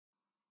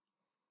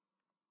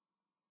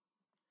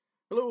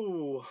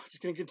Hello,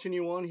 just going to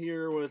continue on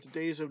here with the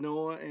Days of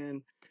Noah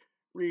and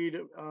read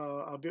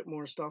a bit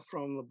more stuff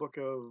from the book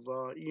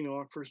of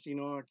Enoch, First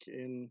Enoch,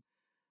 in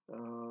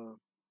uh,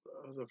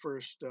 the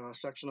first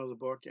section of the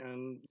book,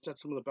 and set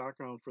some of the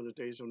background for the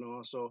Days of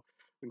Noah. So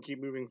we can keep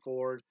moving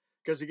forward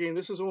because again,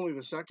 this is only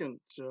the second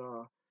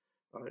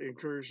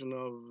incursion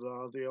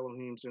of the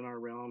Elohims in our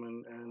realm,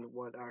 and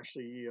what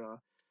actually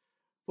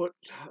put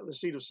the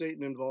seed of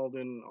Satan involved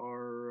in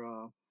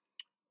our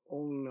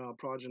own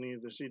progeny,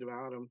 the seed of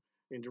Adam,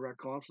 in direct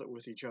conflict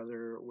with each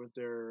other, with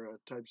their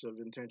types of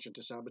intention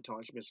to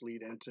sabotage,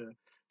 mislead, and to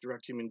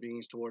direct human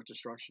beings towards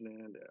destruction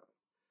and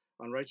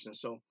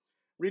unrighteousness. So,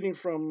 reading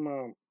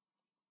from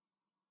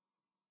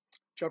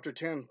chapter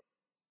 10,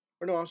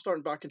 or no, I was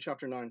starting back in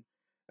chapter 9,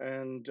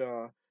 and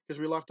because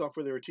we left off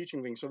where they were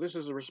teaching things. So, this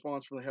is a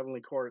response from the heavenly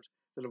court,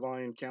 the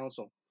divine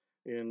council,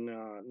 in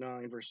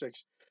 9, verse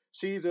 6.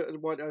 See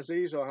what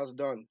Azazel has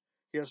done.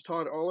 He has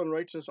taught all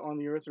unrighteousness on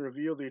the earth and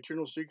revealed the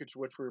eternal secrets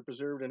which were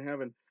preserved in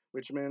heaven,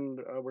 which men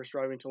were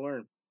striving to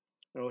learn.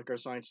 Like our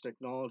science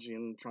technology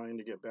and trying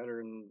to get better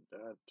and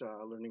at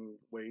learning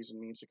ways and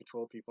means to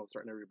control people and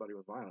threaten everybody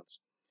with violence.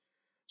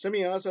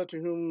 Semiaza,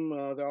 to whom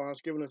thou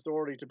hast given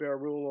authority to bear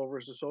rule over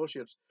his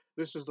associates.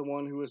 This is the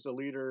one who is the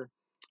leader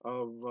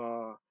of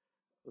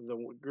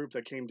the group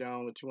that came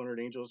down, the 200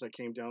 angels that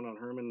came down on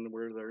Hermon,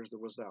 where there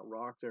was that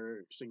rock there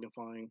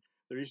signifying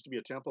there used to be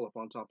a temple up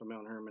on top of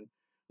Mount Hermon,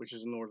 which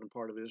is the northern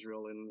part of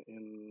Israel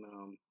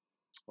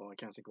well, I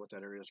can't think of what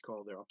that area is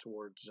called. They're up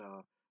towards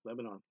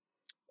Lebanon.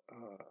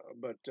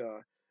 But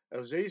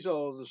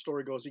Azazel, the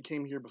story goes, he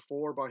came here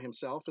before by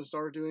himself and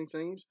started doing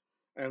things.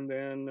 And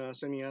then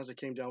Semiaza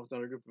came down with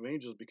another group of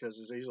angels because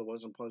Azazel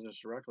wasn't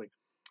punished directly.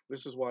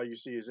 This is why you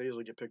see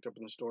Azazel get picked up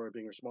in the story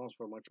being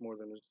responsible for much more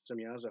than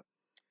Semiaza.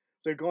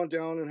 They've gone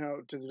down and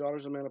have to the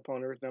daughters of men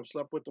upon earth and have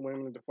slept with the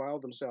women and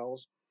defiled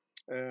themselves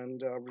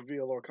and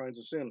revealed all kinds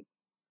of sin.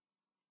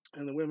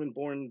 And the women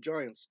born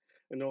giants,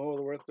 and the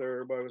whole earth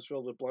thereby was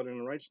filled with blood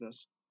and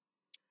unrighteousness.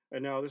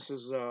 And now this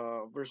is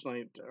verse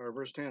 9 or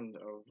verse 10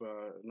 of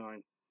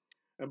 9.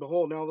 And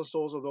behold, now the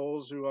souls of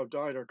those who have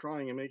died are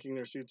crying and making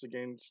their suits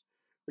against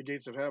the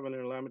gates of heaven,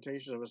 and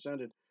lamentations have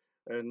ascended,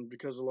 and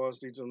because of the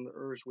lost deeds on the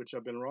earth which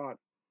have been wrought.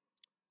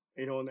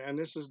 And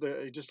this is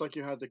just like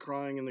you had the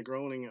crying and the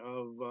groaning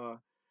of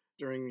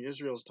during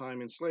Israel's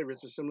time in slavery.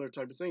 It's a similar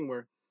type of thing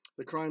where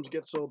the crimes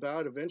get so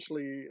bad.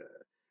 Eventually,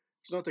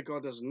 it's not that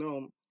God doesn't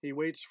know. He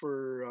waits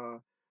for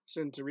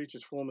sin to reach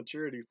its full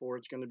maturity before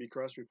it's going to be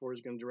crushed, before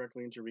he's going to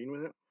directly intervene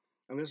with it.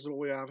 And this is what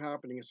we have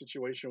happening, a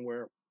situation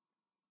where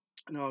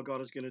now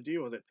God is going to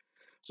deal with it.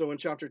 So in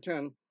chapter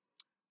 10,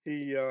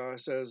 he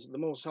says, the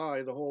Most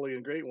High, the Holy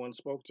and Great One,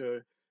 spoke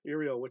to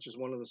Uriel, which is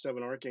one of the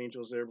 7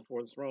 archangels there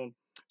before the throne,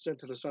 sent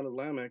to the son of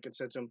Lamech and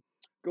said to him,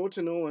 go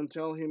to Noah and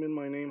tell him in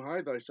my name,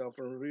 hide thyself,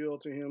 and reveal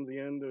to him the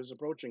end is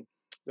approaching.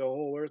 The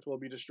whole earth will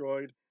be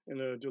destroyed,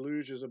 and a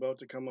deluge is about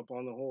to come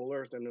upon the whole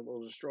earth, and it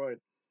will destroy it.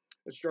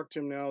 Instruct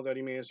him now that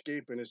he may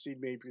escape, and his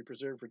seed may be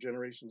preserved for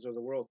generations of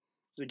the world.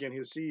 So again,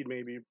 his seed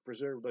may be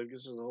preserved. Like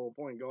this is the whole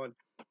point. God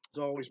is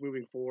always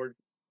moving forward.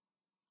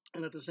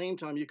 And at the same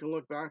time, you can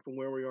look back from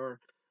where we are,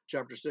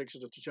 chapter 6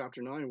 to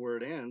chapter 9, where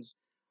it ends.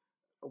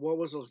 What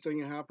was the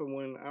thing that happened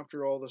when,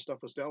 after all this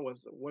stuff was dealt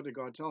with, what did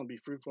God tell him? Be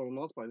fruitful and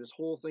multiply. This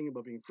whole thing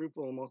about being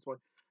fruitful and multiply,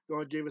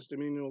 God gave us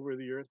dominion over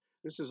the earth.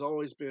 This has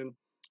always been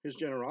his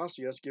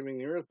generosity, us giving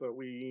the earth, but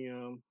we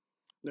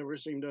never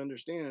seem to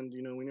understand.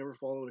 We never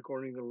followed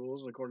according to the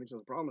rules and according to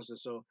the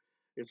promises. So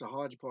it's a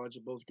hodgepodge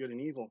of both good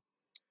and evil.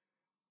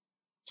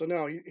 So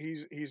now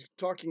he's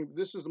talking.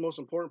 This is the most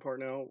important part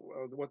now.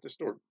 What the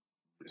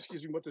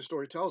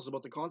story tells us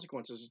about the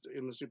consequences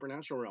in the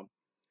supernatural realm.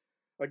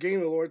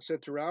 Again, the Lord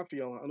said to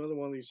Raphael, another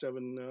one of these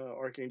 7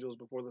 archangels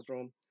before the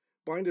throne,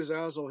 bind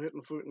Azazel, hit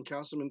and foot, and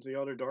cast him into the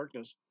outer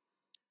darkness.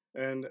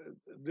 And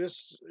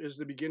this is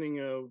the beginning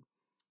of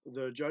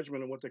the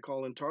judgment of what they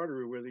call in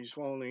Tartaru, where these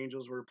fallen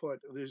angels were put.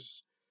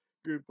 This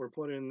group were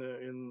put in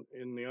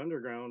the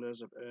underground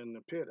in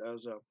the pit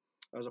as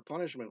a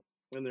punishment,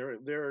 and they're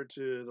there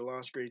to the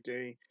last great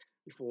day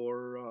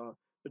before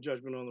the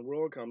judgment on the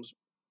world comes.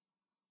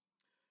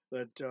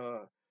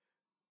 That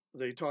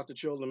they taught the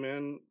children of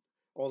men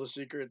all the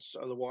secrets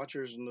of the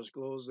watchers and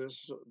disclosed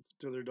this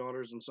to their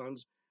daughters and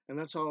sons. And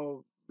that's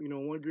how,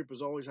 one group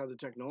has always had the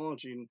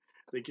technology, and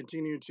they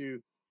continue to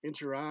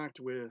interact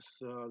with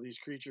these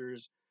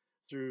creatures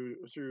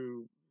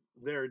through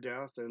their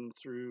death and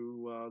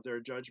through their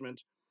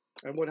judgment.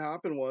 And what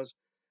happened was,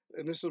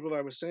 and this is what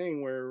I was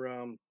saying,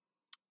 where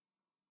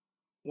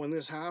when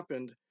this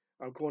happened,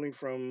 I'm quoting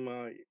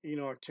from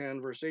Enoch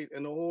 10, verse 8,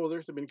 and the whole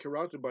earth had been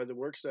corrupted by the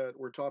works that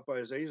were taught by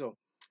Azazel,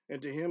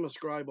 and to him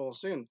ascribe all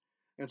sin.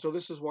 And so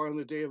this is why on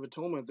the Day of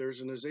Atonement,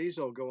 there's an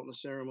Azazel goat in the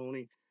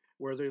ceremony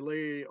where they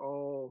lay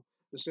all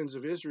the sins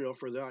of Israel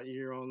for that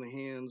year on the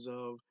hands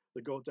of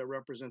the goat that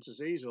represents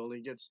Azazel.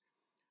 He gets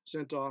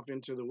sent off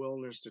into the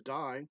wilderness to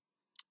die,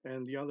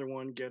 and the other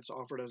one gets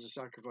offered as a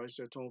sacrifice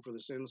to atone for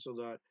the sins so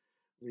that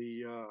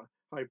the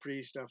high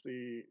priest, after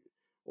the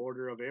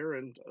order of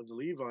Aaron, the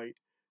Levite,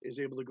 is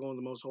able to go in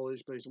the most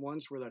holy place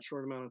once for that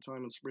short amount of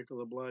time and sprinkle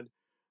the blood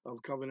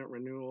of covenant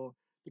renewal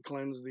to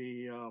cleanse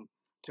the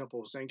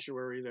temple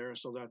sanctuary there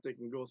so that they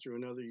can go through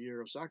another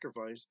year of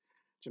sacrifice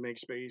to make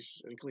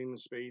space and clean the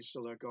space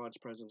so that God's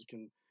presence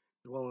can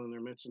dwell in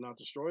their midst and not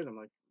destroy them.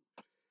 Like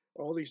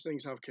all these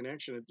things have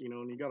connection,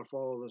 and you got to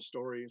follow the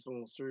story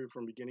through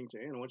from beginning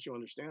to end. Once you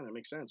understand, it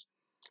makes sense.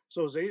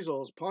 So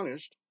Azazel is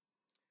punished,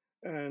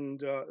 and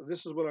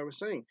this is what I was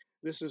saying.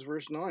 This is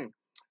verse 9.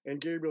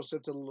 And Gabriel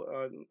said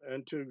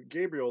and to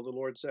Gabriel the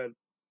Lord said,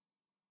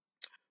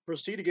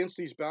 proceed against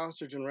these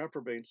bastards and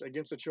reprobates,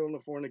 against the children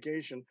of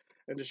fornication,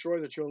 and destroy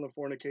the children of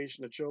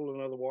fornication, the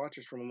children of the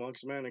watchers from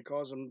amongst men, and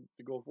cause them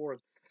to go forth.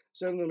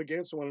 Send them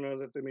against one another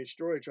that they may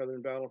destroy each other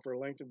in battle, for a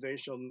length of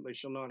days they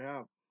shall not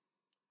have.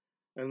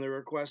 And the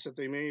request that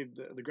they made,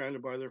 the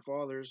granted by their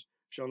fathers,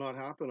 shall not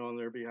happen on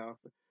their behalf,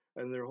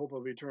 and their hope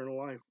of eternal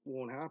life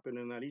won't happen,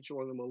 and that each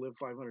one of them will live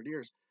 500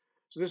 years.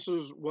 So this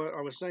is what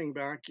I was saying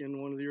back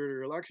in one of the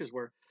earlier lectures,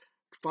 where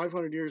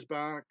 500 years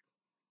back,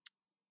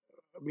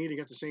 meeting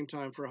at the same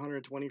time for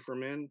 120 for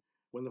men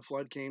when the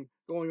flood came,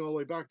 going all the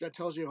way back, that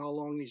tells you how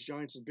long these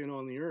giants have been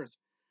on the earth.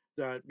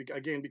 That,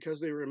 again, because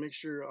they were a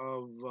mixture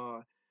of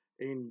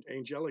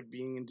angelic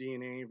being in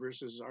DNA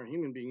versus our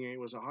human being, it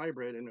was a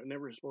hybrid and it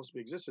never supposed to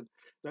be existed.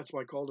 That's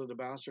why I called it a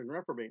bastard and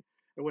reprobate.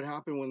 And what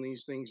happened when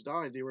these things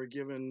died, they were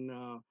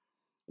given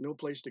no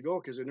place to go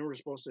because they never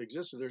supposed to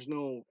exist. So there's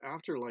no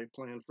afterlife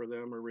plan for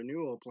them, or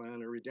renewal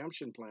plan, or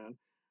redemption plan,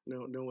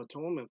 no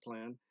atonement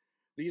plan.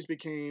 These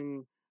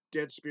became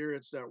dead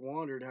spirits that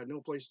wandered, had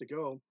no place to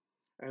go,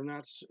 and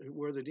that's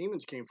where the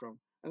demons came from.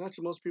 And that's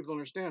what most people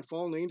understand.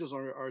 Fallen angels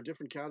are a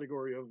different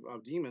category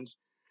of demons.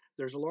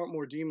 There's a lot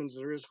more demons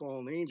than there is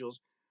fallen angels,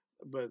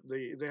 but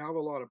they have a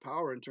lot of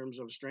power in terms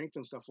of strength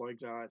and stuff like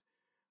that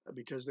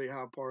because they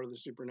have part of the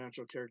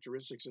supernatural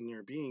characteristics in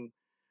their being.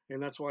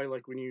 And that's why,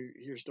 like, when you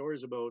hear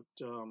stories about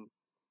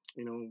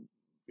you know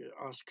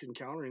us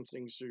encountering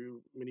things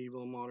through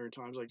medieval and modern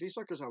times, like, these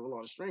suckers have a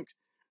lot of strength.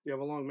 They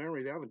have a long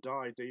memory. They haven't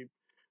died.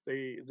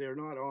 They're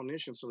not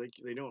omniscient, so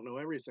they don't know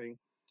everything,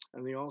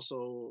 and they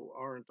also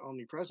aren't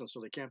omnipresent,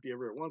 so they can't be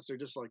ever at once. They're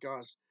just like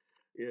us,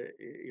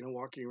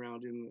 walking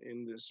around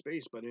in this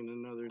space, but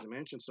in another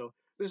dimension. So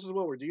this is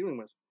what we're dealing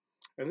with.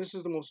 And this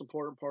is the most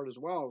important part as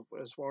well,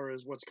 as far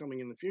as what's coming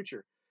in the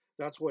future.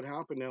 That's what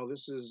happened now.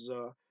 This is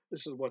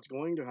what's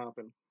going to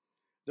happen.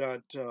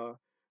 That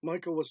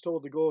Michael was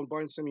told to go and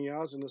bind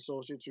Semyaza and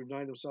associates who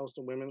unite themselves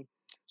to women.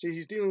 See,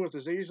 he's dealing with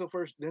Azazel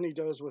first, then he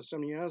does with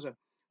Semyaza.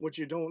 What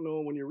you don't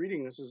know when you're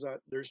reading this is that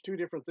there's two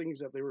different things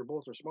that they were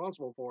both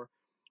responsible for.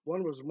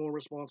 One was more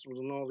responsible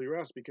than all the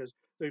rest because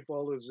they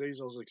followed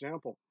Azazel's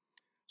example.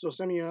 So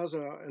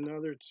Semyaza and the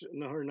other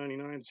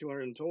 199,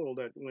 200 in total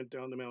that went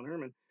down to Mount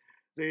Hermon,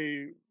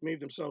 they made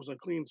themselves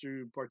unclean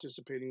through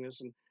participating in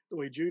this. And the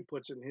way Jude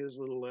puts it in his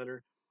little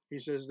letter, he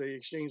says they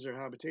exchanged their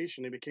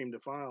habitation, they became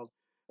defiled,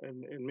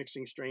 and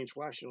mixing strange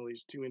flesh,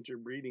 these two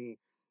interbreeding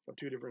of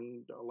two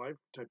different life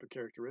type of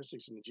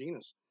characteristics in the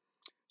genus.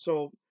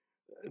 So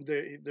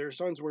their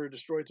sons were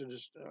destroyed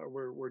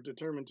were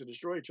determined to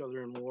destroy each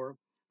other in war,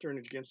 turn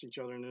against each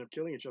other, and end up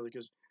killing each other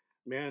because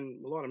a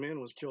lot of man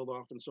was killed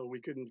off, and so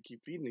we couldn't keep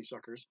feeding these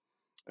suckers,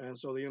 and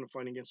so they ended up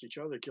fighting against each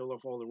other, killed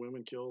off all the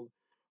women, killed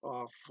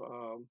off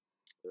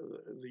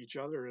each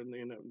other, and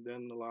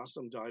then the last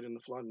of them died in the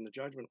flood and the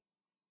judgment.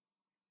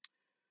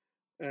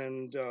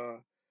 And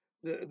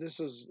this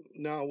is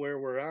now where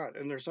we're at.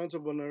 And their sons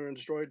of when they're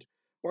destroyed,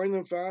 bind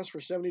them fast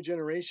for 70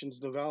 generations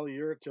in the valley of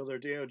the earth till their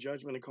day of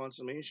judgment and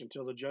consummation,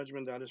 till the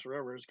judgment that is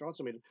forever is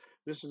consummated.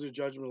 This is the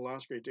judgment of the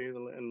last great day,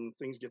 and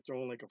things get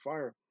thrown like a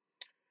fire.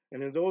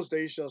 And in those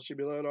days shall she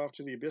be led off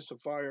to the abyss of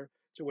fire,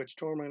 to which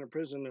torment and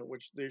prison, at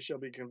which they shall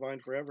be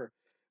confined forever.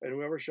 And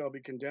whoever shall be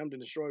condemned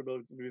and destroyed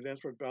will be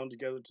thenceforth bound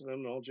together to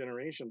them in all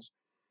generations.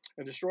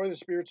 And destroy the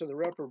spirits of the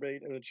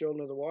reprobate and the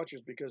children of the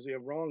watchers, because they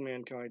have wronged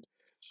mankind.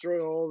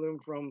 Destroy all of them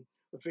from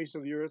the face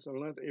of the earth,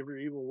 and let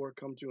every evil work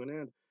come to an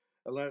end.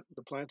 And let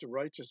the plant of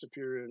righteousness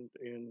appear,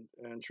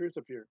 and truth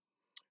appear.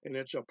 And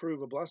it shall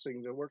prove a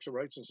blessing. The works of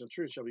righteousness and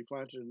truth shall be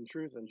planted in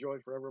truth and joy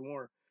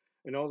forevermore.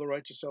 And all the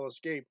righteous shall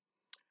escape.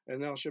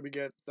 And thou shalt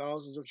beget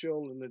thousands of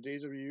children in the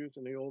days of your youth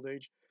and the old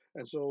age,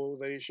 and so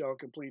they shall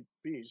complete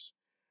peace.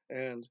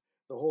 And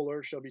the whole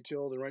earth shall be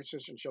tilled, and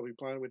righteousness shall be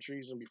planted with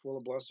trees and be full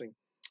of blessing.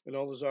 And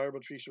all desirable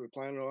trees shall be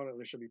planted on it, and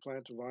there shall be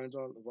planted vines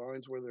on it. The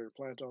vines where they're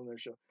planted on there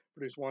shall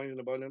produce wine in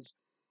abundance,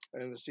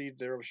 and the seed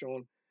thereof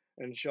shown,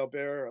 and shall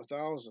bear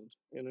 1,000.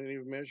 And any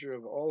measure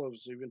of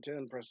olives, even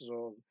 10 presses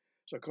on.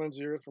 Shall cleanse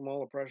the earth from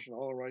all oppression,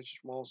 all unrighteousness,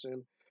 from all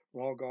sin,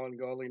 from all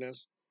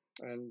ungodliness,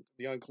 and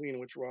the unclean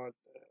which wrought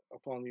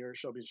upon the earth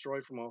shall be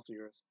destroyed from off the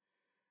earth.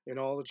 And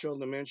all the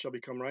children of men shall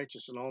become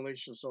righteous, and all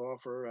nations shall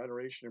offer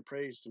adoration and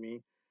praise to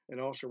me,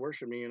 and all shall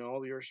worship me, and all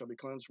the earth shall be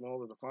cleansed from all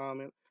the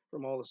defilement,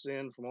 from all the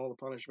sin, from all the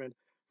punishment,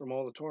 from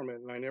all the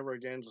torment, and I never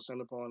again shall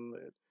send upon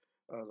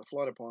the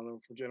flood upon them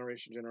from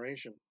generation to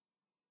generation.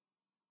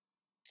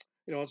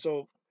 And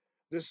so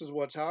this is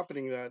what's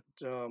happening, that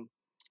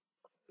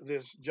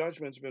this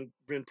judgment's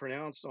been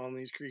pronounced on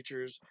these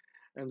creatures,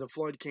 and the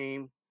flood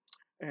came,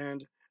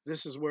 and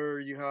This is where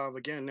you have,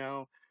 again,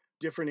 now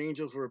different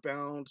angels were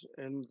bound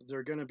and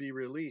they're going to be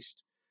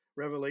released.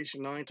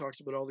 Revelation 9 talks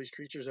about all these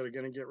creatures that are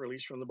going to get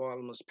released from the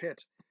bottomless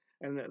pit.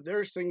 And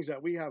there's things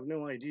that we have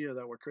no idea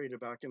that were created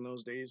back in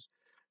those days,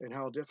 and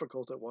how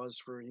difficult it was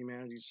for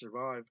humanity to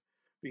survive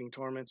being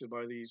tormented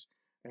by these.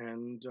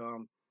 And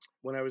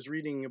when I was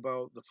reading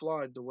about the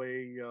flood, the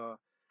way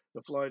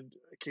the flood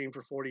came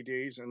for 40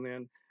 days and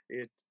then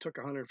it took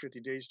 150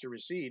 days to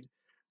recede,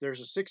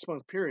 there's a 6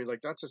 month period.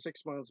 Like, that's a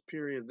 6 month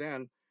period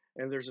then.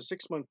 And there's a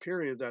 6 month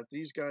period that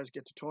these guys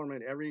get to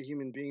torment every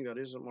human being that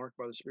isn't marked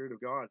by the Spirit of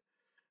God.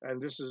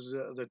 And this is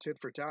the tit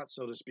for tat,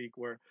 so to speak,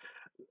 where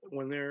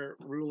when they're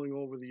ruling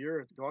over the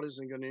earth, God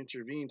isn't going to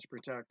intervene to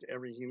protect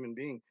every human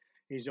being.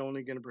 He's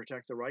only going to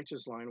protect the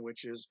righteous line,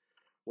 which is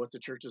what the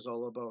church is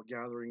all about,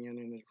 gathering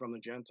in from the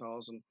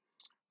Gentiles and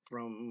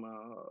from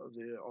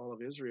all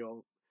of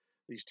Israel.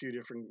 These two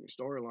different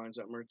storylines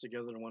that merge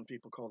together in one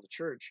people called the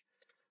church.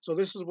 So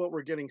this is what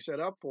we're getting set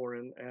up for,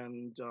 and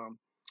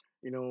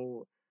you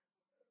know,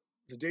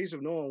 the days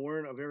of Noah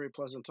weren't a very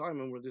pleasant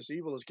time, and where this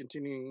evil is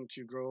continuing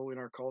to grow in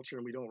our culture,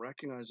 and we don't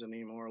recognize it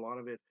anymore. A lot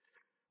of it,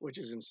 which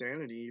is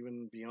insanity,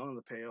 even beyond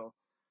the pale.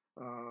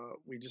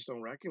 We just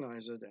don't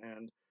recognize it,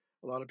 and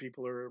a lot of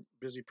people are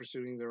busy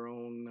pursuing their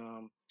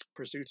own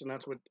pursuits, and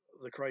that's what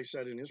the Christ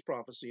said in his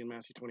prophecy in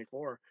Matthew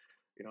 24.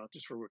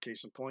 Just for a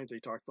case in point, they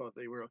talked about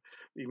they were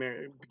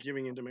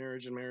giving into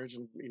marriage and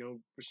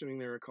pursuing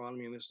their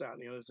economy and this, that,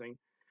 and the other thing,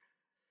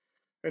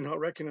 and not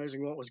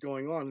recognizing what was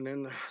going on. And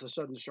then the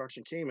sudden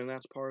destruction came, and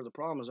that's part of the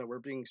problem, is that we're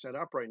being set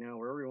up right now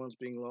where everyone's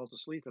being lulled to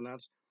sleep, and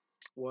that's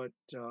what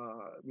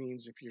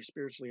means if you're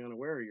spiritually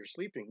unaware, you're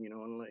sleeping,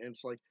 and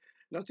it's like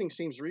nothing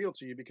seems real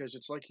to you because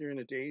it's like you're in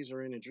a daze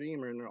or in a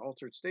dream or in an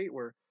altered state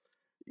where,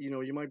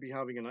 you might be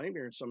having a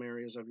nightmare in some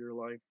areas of your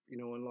life,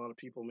 and a lot of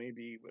people may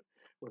be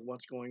with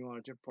what's going on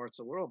in different parts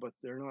of the world, but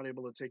they're not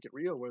able to take it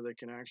real where they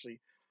can actually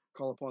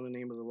call upon the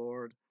name of the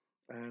Lord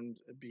and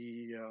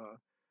be,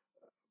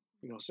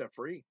 set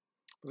free.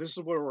 But this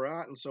is where we're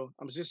at. And so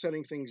I'm just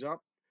setting things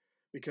up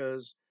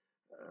because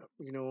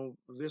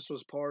this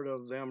was part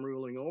of them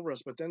ruling over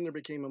us. But then there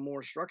became a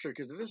more structure,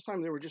 because at this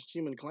time they were just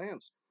human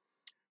clans.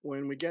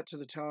 When we get to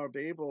the Tower of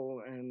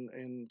Babel and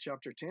in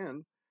chapter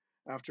 10,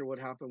 after what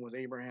happened with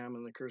Abraham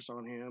and the curse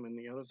on him and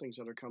the other things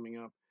that are coming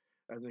up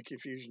and the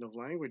confusion of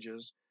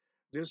languages,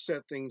 this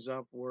set things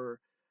up where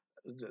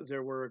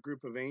there were a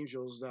group of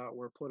angels that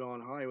were put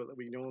on high, that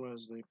we know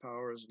as the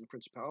powers and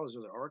principalities,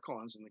 or the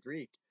archons in the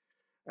Greek,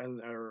 and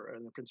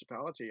the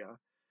principality.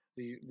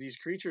 These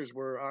creatures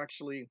were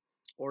actually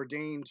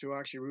ordained to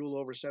actually rule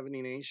over 70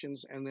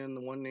 nations, and then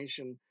the one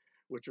nation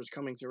which was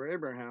coming through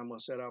Abraham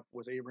was set up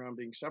with Abraham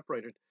being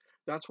separated.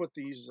 That's what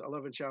these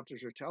 11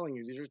 chapters are telling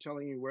you. These are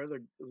telling you where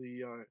the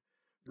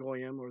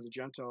Goyim, or the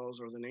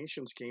Gentiles, or the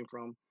nations came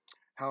from,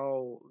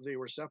 how they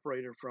were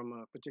separated from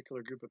a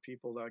particular group of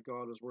people that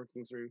God was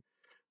working through,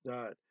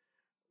 that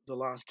the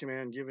last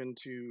command given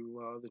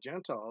to the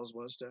Gentiles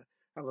was to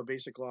have a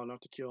basic law: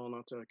 not to kill,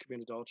 not to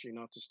commit adultery,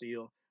 not to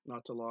steal,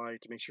 not to lie,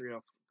 to make sure you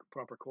have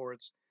proper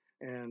courts,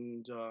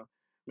 and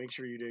make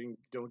sure you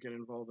don't get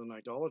involved in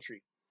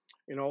idolatry.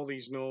 And all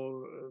these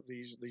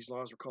these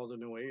laws were called the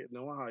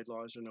Noahide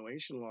laws, or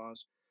Noatian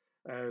laws,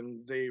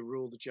 and they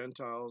ruled the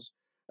Gentiles.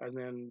 And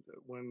then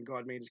when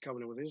God made his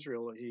covenant with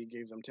Israel, he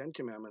gave them 10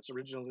 commandments.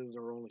 Originally,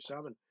 there were only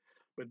 7.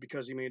 But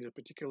because he made a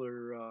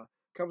particular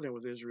covenant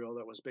with Israel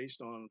that was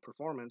based on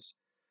performance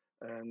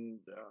and,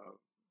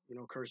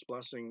 curse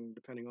blessing,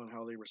 depending on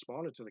how they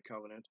responded to the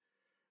covenant,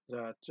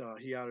 that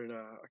he added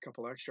a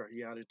couple extra.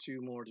 He added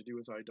 2 more to do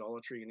with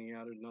idolatry, and he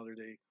added another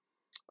day,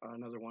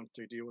 another one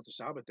to deal with the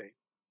Sabbath day,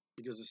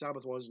 because the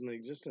Sabbath wasn't in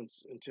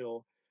existence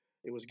until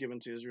it was given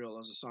to Israel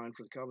as a sign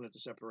for the covenant to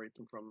separate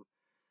them from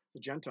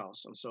the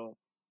Gentiles. And so,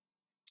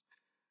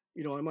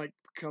 I might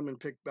come and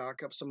pick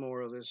back up some more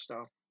of this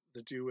stuff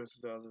to do with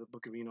the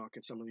Book of Enoch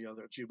and some of the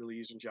other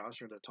Jubilees and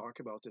Joshua to talk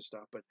about this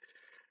stuff. But,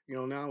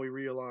 now we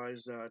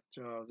realize that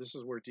this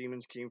is where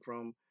demons came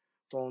from.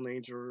 Fallen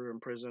angels are in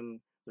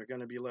prison. They're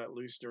going to be let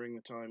loose during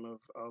the time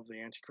of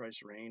the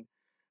Antichrist reign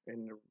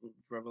in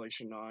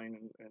Revelation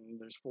 9. And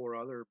there's 4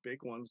 other big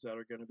ones that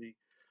are going to be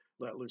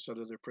let loose out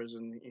of their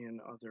prison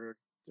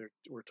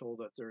we're told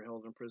that they're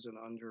held in prison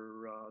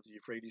under the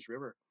Euphrates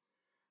River.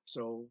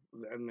 So,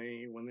 and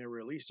when they're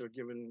released, they're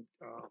given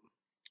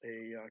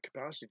a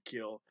capacity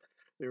kill.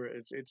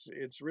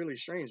 It's really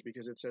strange,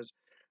 because it says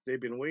they've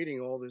been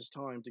waiting all this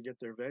time to get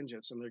their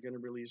vengeance, and they're going to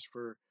release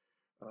for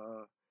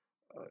uh,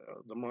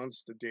 the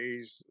months, the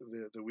days,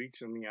 the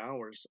weeks, and the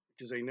hours,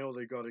 because they know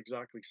they've got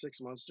exactly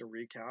 6 months to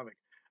wreak havoc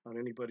on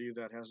anybody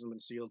that hasn't been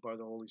sealed by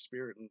the Holy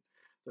Spirit and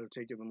that have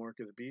taken the mark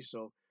of the beast.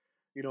 So,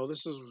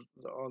 this is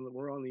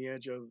we're on the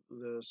edge of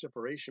the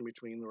separation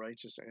between the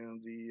righteous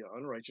and the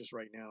unrighteous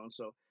right now. And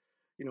so,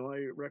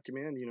 I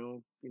recommend,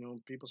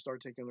 people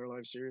start taking their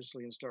lives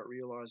seriously and start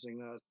realizing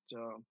that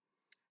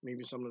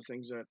maybe some of the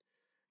things that,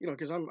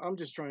 because I'm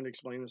just trying to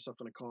explain this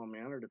stuff in a calm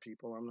manner to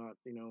people. I'm not,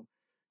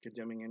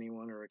 condemning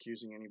anyone or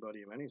accusing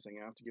anybody of anything.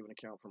 I have to give an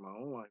account for my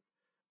own life,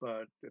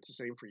 but it's the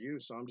same for you.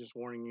 So I'm just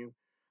warning you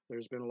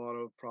There's been a lot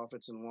of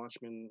prophets and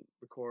watchmen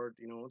record.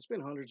 It's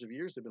been hundreds of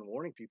years they've been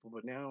warning people,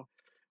 but now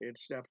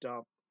it's stepped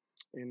up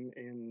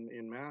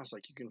in mass.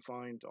 Like, you can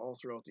find all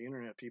throughout the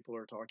internet, people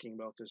are talking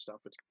about this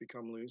stuff. It's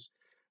become loose,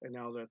 and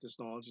now that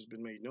this knowledge has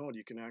been made known,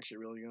 you can actually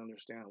really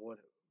understand what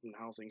and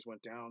how things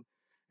went down,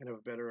 and have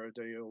a better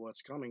idea of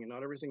what's coming. And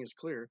not everything is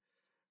clear.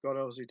 God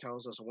obviously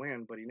tells us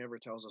when, but He never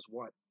tells us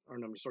what. Or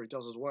no, sorry, He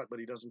tells us what, but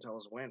He doesn't tell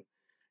us when.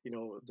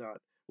 That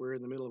we're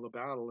in the middle of a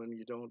battle, and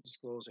you don't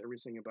disclose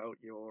everything about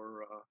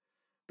your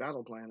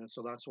battle plan. And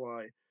so that's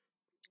why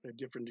at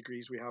different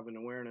degrees we have an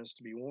awareness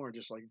to be warned,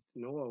 just like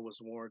Noah was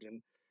warned,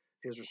 and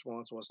his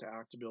response was to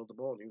act to build the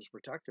boat, and he was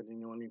protected.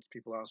 And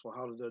people ask, well,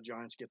 how did the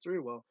giants get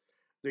through? Well,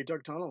 they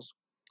dug tunnels.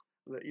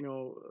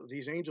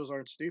 These angels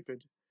aren't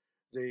stupid.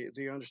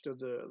 They understood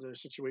the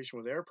situation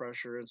with air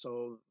pressure, and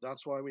so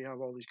that's why we have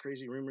all these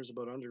crazy rumors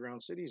about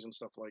underground cities and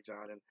stuff like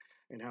that,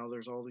 and how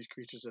there's all these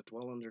creatures that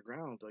dwell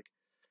underground. Like,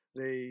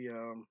 they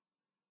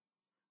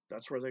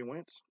that's where they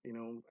went.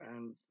 And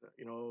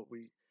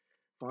we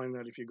find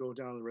that if you go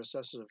down the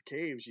recesses of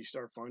caves, you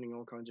start finding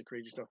all kinds of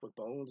crazy stuff with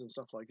bones and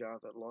stuff like that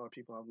that a lot of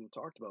people haven't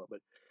talked about. But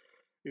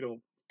you know,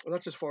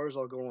 that's as far as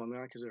I'll go on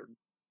that, because at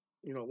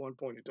one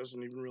point it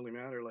doesn't even really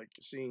matter. Like,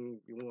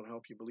 seeing won't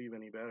help you believe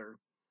any better.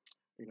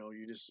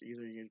 You just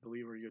either you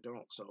believe or you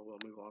don't. So we'll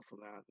move on from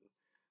that and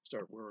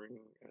start worrying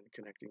and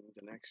connecting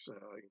the next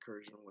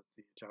incursion with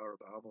the Tower of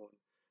Babel,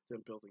 and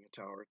then building a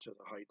tower to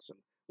the heights, and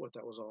what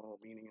that was all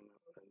meaning,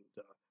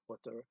 and what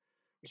the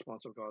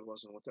response of God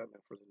was, and what that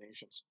meant for the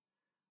nations.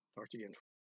 Talk to you again.